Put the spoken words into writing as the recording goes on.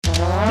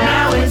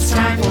Now it's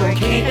time for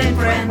Kate and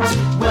Friends.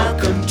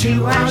 Welcome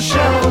to our show,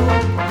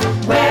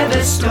 where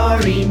the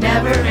story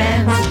never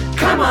ends.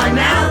 Come on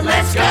now,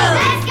 let's go!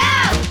 Let's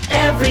go!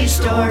 Every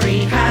story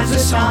has a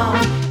song.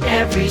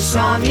 Every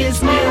song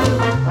is new.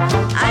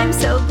 I'm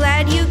so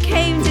glad you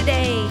came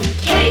today.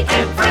 Kate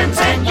and Friends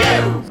and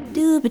you.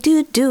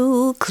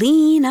 Doo-ba-doo-doo,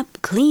 clean up,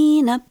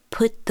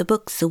 put the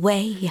books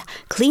away.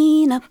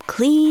 Clean up,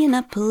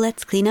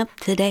 let's clean up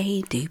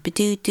today.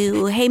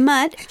 Doo-ba-doo-doo. Hey,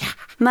 Mutt,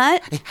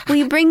 will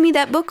you bring me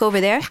that book over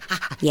there?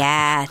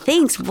 Yeah,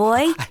 thanks,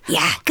 boy.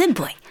 Yeah, good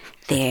boy.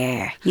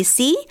 There, you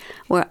see?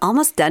 We're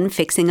almost done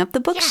fixing up the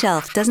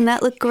bookshelf. Doesn't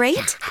that look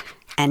great?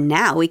 And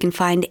now we can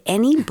find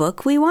any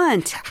book we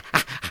want.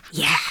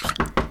 Yeah.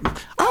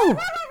 Oh,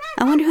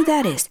 I wonder who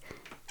that is.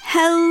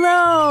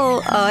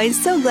 Hello. Oh, I'm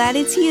so glad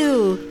it's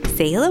you.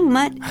 Say hello,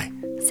 Mutt.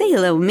 Say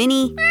hello,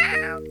 Minnie.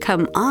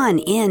 Come on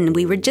in.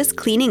 We were just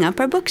cleaning up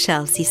our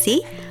bookshelves, you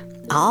see?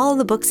 All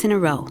the books in a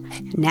row.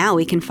 Now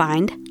we can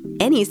find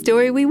any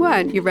story we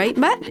want. You right,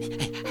 Mutt?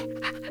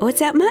 What's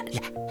that, Mutt?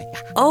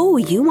 Oh,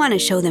 you want to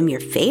show them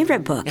your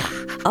favorite book.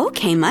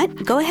 Okay,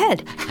 Mutt, go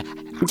ahead.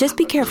 Just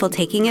be careful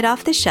taking it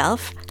off the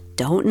shelf.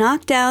 Don't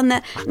knock down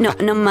the...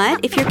 No, Mutt,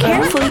 if you're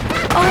careful...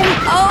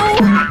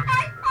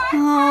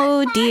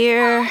 Oh,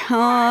 dear.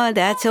 Oh,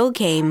 that's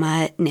okay,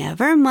 Mutt.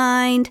 Never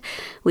mind.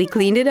 We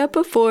cleaned it up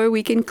before.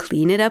 We can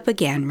clean it up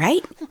again,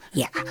 right?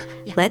 Yeah.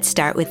 Let's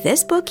start with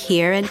this book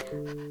here and...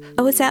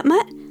 Oh, what's that,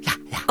 Mutt?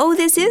 Oh,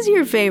 this is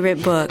your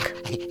favorite book.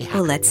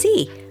 Well, let's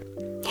see.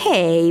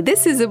 Hey,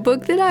 this is a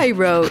book that I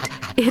wrote.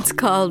 It's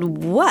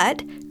called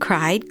What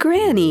Cried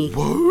Granny?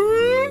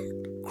 What?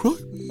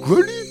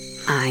 Granny?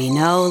 I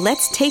know.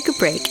 Let's take a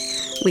break.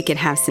 We can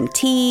have some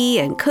tea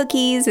and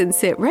cookies and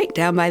sit right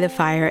down by the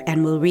fire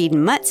and we'll read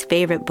Mutt's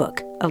favorite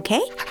book,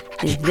 okay?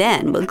 And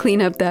then we'll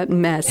clean up that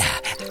mess.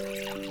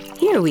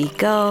 Here we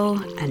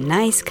go. A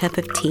nice cup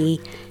of tea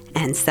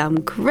and some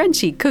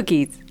crunchy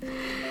cookies.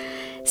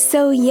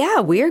 So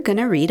yeah, we're going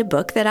to read a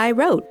book that I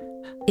wrote.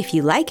 If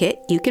you like it,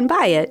 you can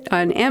buy it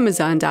on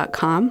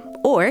Amazon.com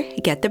or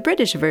get the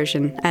British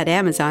version at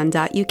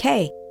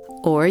Amazon.uk.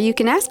 Or you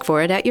can ask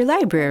for it at your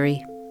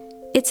library.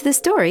 It's the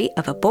story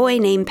of a boy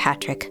named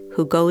Patrick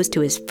who goes to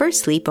his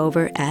first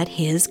sleepover at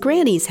his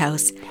granny's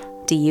house.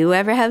 Do you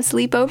ever have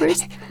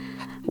sleepovers?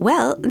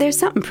 Well, there's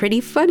something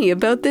pretty funny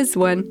about this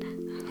one.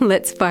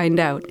 Let's find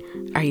out.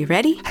 Are you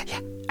ready?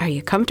 Are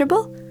you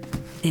comfortable?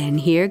 Then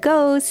here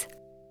goes.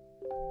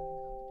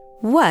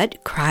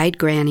 What Cried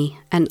Granny?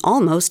 An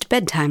almost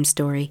bedtime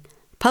story.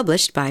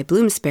 Published by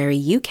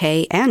Bloomsbury,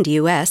 UK and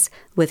US,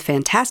 with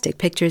fantastic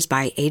pictures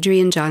by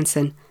Adrian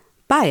Johnson.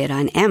 Buy it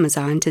on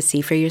Amazon to see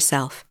for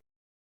yourself.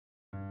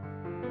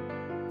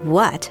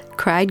 What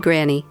Cried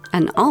Granny?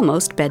 An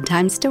almost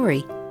bedtime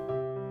story.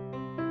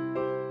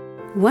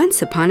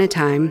 Once upon a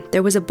time,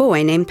 there was a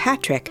boy named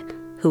Patrick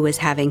who was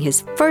having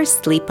his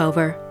first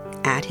sleepover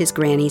at his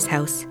granny's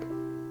house.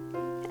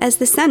 As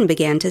the sun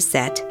began to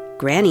set,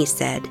 Granny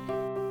said,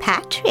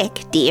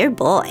 Patrick, dear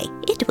boy,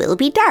 it will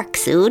be dark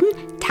soon.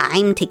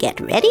 Time to get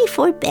ready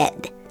for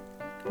bed.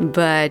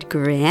 But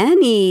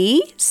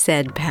Granny,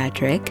 said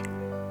Patrick,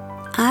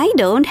 I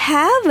don't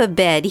have a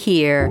bed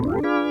here.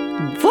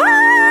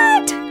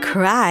 What?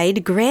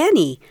 Cried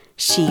Granny.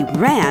 She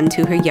ran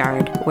to her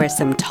yard where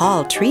some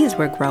tall trees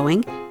were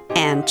growing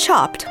and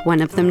chopped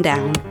one of them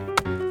down.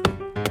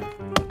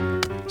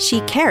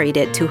 She carried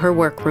it to her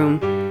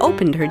workroom,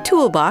 opened her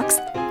toolbox,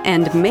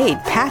 and made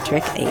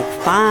Patrick a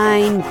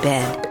fine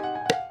bed.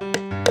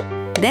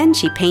 Then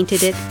she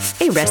painted it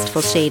a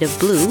restful shade of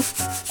blue,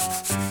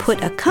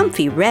 put a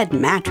comfy red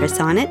mattress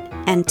on it,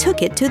 and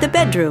took it to the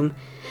bedroom.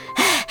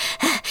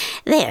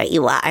 There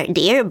you are,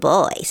 dear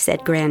boy,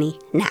 said Granny.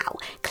 Now,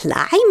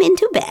 climb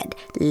into bed,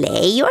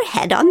 lay your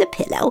head on the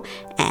pillow,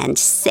 and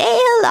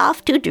sail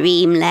off to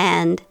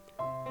dreamland.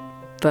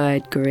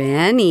 But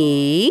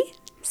Granny,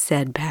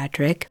 said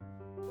Patrick,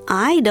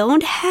 I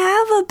don't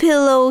have a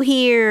pillow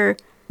here.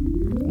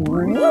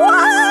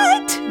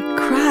 What?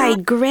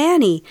 Cried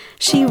Granny.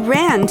 She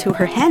ran to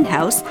her hen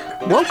house,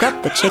 woke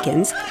up the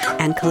chickens,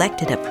 and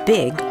collected a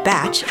big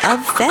batch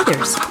of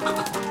feathers.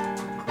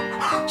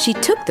 She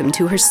took them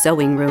to her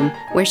sewing room,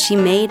 where she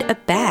made a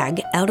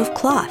bag out of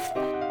cloth.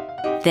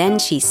 Then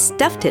she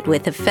stuffed it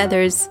with the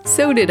feathers,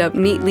 sewed it up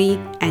neatly,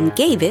 and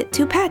gave it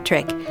to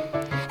Patrick.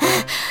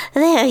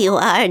 There you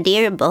are,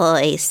 dear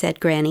boy, said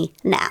Granny.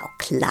 Now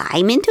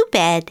climb into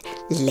bed,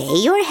 lay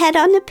your head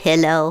on the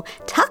pillow,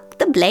 tuck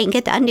the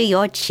blanket under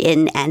your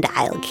chin, and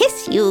I'll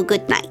kiss you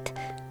goodnight.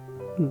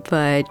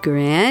 But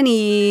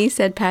Granny,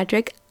 said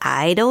Patrick,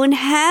 I don't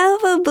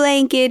have a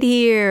blanket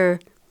here.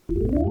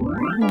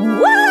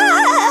 What?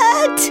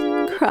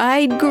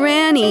 Cried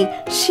Granny.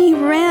 She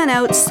ran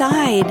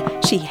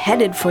outside. She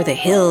headed for the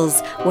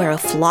hills where a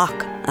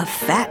flock of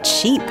fat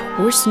sheep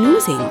were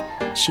snoozing.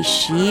 She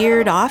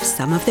sheared off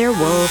some of their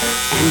wool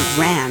and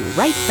ran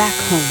right back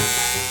home.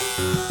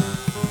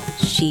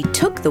 She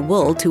took the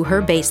wool to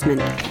her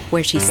basement,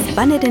 where she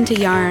spun it into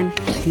yarn,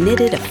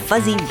 knitted a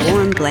fuzzy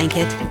warm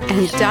blanket,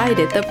 and dyed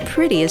it the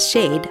prettiest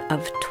shade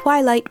of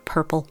twilight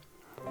purple.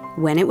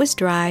 When it was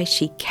dry,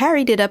 she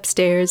carried it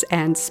upstairs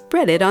and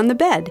spread it on the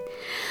bed.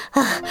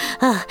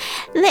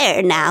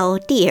 There now,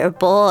 dear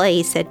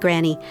boy, said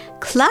Granny.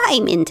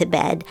 Climb into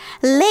bed,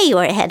 lay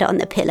your head on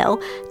the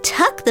pillow,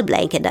 tuck the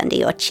blanket under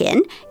your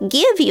chin,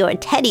 give your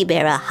teddy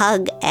bear a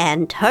hug,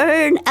 and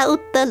turn out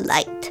the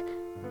light.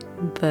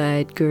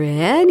 But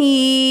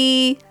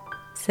Granny,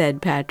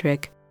 said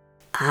Patrick,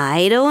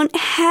 I don't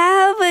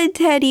have a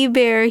teddy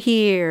bear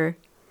here.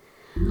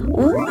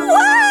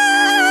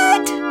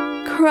 What?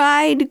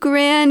 Cried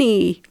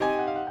Granny.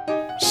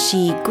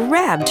 She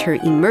grabbed her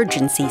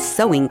emergency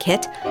sewing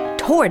kit,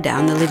 tore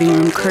down the living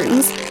room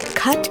curtains,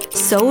 cut,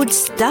 sewed,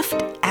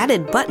 stuffed,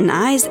 added button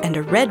eyes and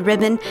a red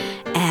ribbon,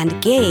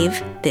 and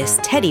gave this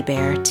teddy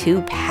bear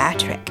to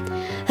Patrick.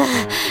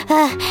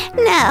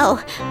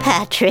 Now,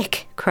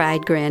 Patrick,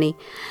 cried Granny,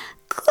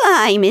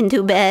 climb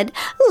into bed,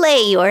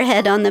 lay your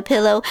head on the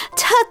pillow,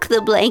 tuck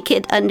the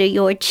blanket under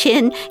your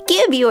chin,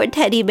 give your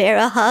teddy bear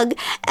a hug,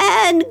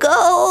 and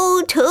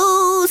go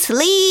to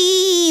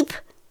sleep.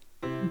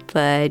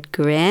 But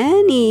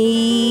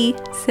Granny,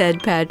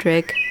 said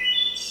Patrick,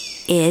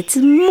 it's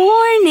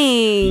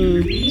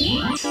morning.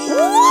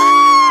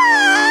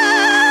 What?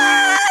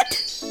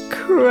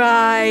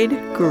 Cried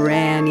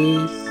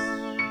Granny.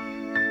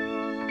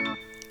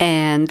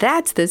 And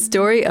that's the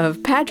story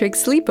of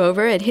Patrick's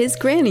sleepover at his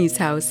granny's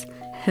house.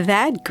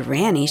 That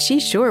Granny, she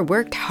sure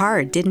worked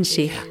hard, didn't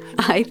she?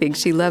 I think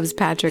she loves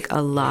Patrick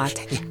a lot.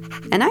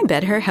 And I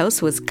bet her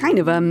house was kind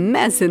of a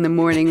mess in the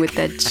morning with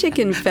the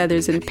chicken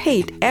feathers and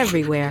paint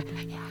everywhere.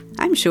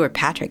 I'm sure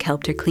Patrick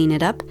helped her clean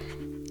it up.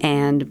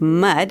 And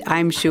Mutt,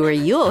 I'm sure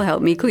you'll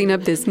help me clean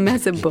up this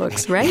mess of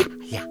books, right?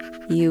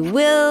 You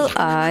will?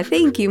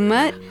 Thank you,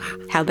 Mutt.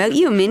 How about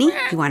you, Minnie?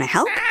 You want to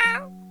help?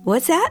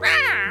 What's that?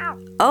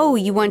 Oh,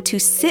 you want to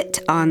sit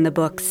on the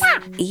books.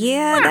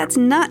 Yeah, that's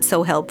not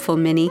so helpful,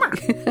 Minnie.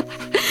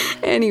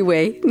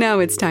 Anyway, now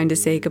it's time to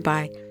say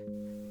goodbye.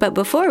 But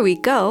before we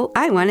go,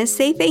 I want to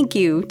say thank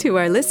you to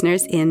our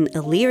listeners in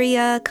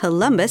Elyria,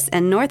 Columbus,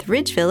 and North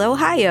Ridgeville,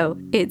 Ohio.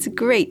 It's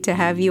great to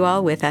have you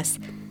all with us.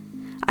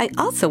 I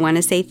also want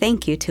to say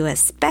thank you to a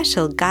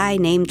special guy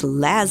named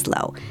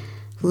Laszlo.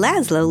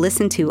 Laszlo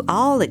listened to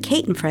all the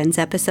Kate and Friends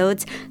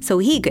episodes so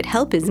he could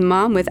help his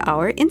mom with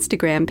our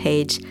Instagram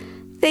page.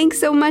 Thanks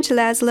so much,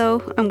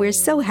 Laszlo, and we're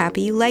so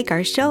happy you like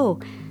our show.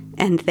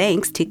 And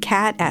thanks to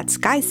Kat at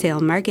Skysail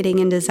Marketing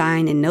and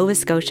Design in Nova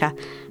Scotia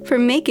for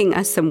making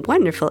us some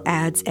wonderful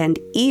ads and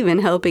even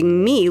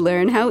helping me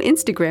learn how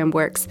Instagram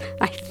works.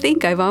 I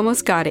think I've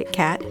almost got it,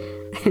 Kat.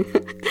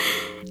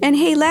 And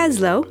hey,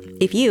 Laszlo,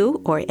 if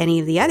you or any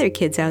of the other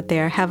kids out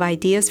there have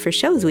ideas for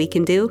shows we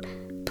can do,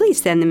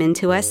 please send them in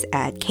to us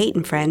at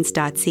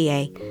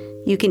kateandfriends.ca.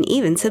 You can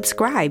even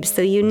subscribe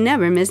so you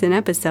never miss an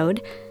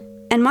episode.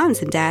 And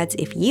moms and dads,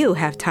 if you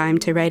have time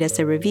to write us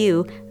a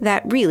review,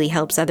 that really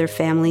helps other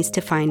families to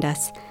find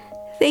us.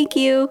 Thank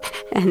you,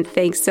 and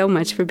thanks so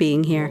much for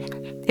being here.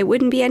 It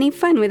wouldn't be any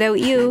fun without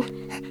you.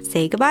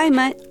 Say goodbye,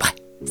 Mutt. Bye.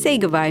 Say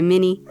goodbye,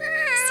 Minnie.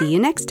 See you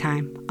next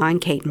time on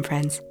Kate and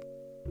Friends.